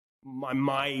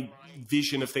my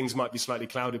vision of things might be slightly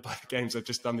clouded by the games I've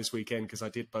just done this weekend, because I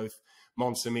did both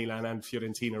Monza Milan and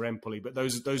Fiorentina Empoli. But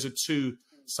those are two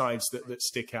sides that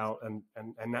stick out, and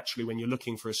naturally when you're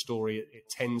looking for a story, it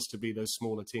tends to be those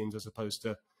smaller teams as opposed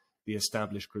to the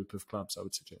established group of clubs, I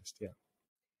would suggest. Yeah.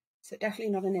 So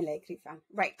definitely not an Allegri fan.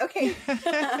 Right, okay.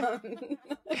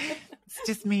 It's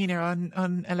just meaner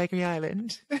on Allegri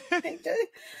Island.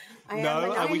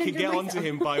 No, we can get onto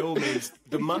him by all means.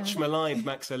 The much maligned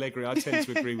Max Allegri, I tend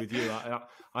to agree with you.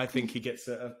 I think he gets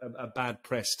a bad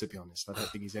press, to be honest. I don't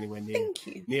think he's anywhere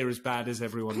near as bad as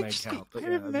everyone makes out. But, I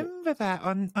remember that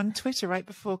on Twitter right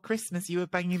before Christmas, you were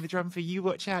banging the drum for "You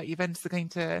watch out, Juventus are going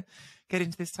to get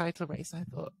into this title race." I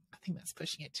thought, I think that's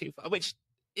pushing it too far, which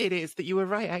it is. That you were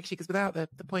right, actually, because without the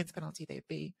points penalty, they'd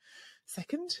be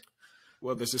second.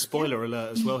 Well, there's a spoiler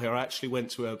alert as well here. I actually went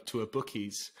to a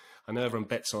bookies. I know everyone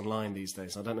bets online these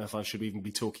days. I don't know if I should even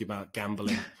be talking about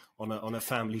gambling on a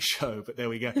family show, but there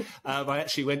we go. I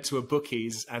actually went to a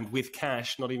bookies, and with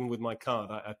cash, not even with my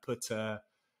card, I put,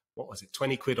 what was it,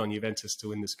 20 quid on Juventus to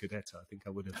win the Scudetto. I think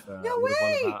I would have no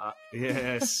way! Won about,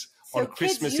 yes, so on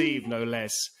Christmas Eve, no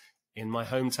less, in my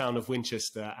hometown of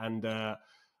Winchester. And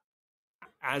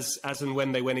as and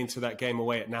when they went into that game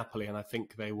away at Napoli, and I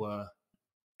think they were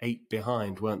 8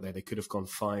 behind, weren't they? They could have gone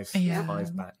 5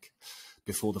 back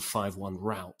before the 5-1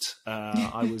 rout.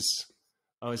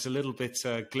 I was a little bit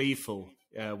gleeful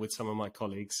with some of my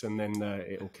colleagues, and then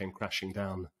it all came crashing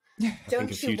down.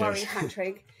 Don't you worry,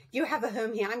 Patrick. You have a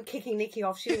home here. I'm kicking Nikki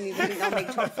off. She didn't even think they'll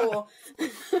make top 4.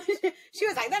 She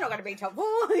was like, they're not going to make top 4.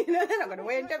 You know, they're not going to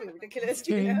win. Don't be ridiculous.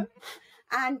 You know.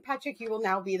 And Patrick, you will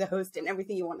now be the host and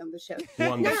everything you want on the show.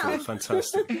 Wonderful,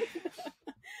 fantastic.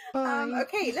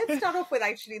 Okay, let's start off with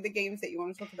actually the games that you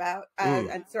want to talk about.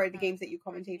 And sorry, the games that you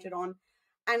commentated on.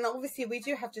 And obviously, we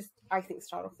do have I think,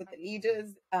 start off with the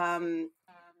leaders.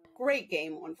 Great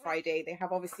game on Friday. They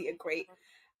have obviously a great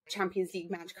Champions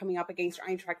League match coming up against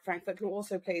Eintracht Frankfurt, who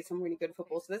also plays some really good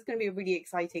football. So that's going to be a really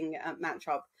exciting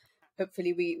matchup.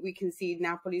 Hopefully, we can see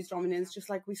Napoli's dominance just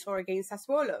like we saw against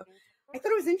Sassuolo. I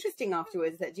thought it was interesting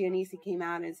afterwards that Dionisi came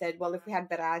out and said, well, if we had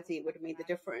Berardi, it would have made the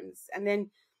difference. And then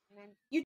you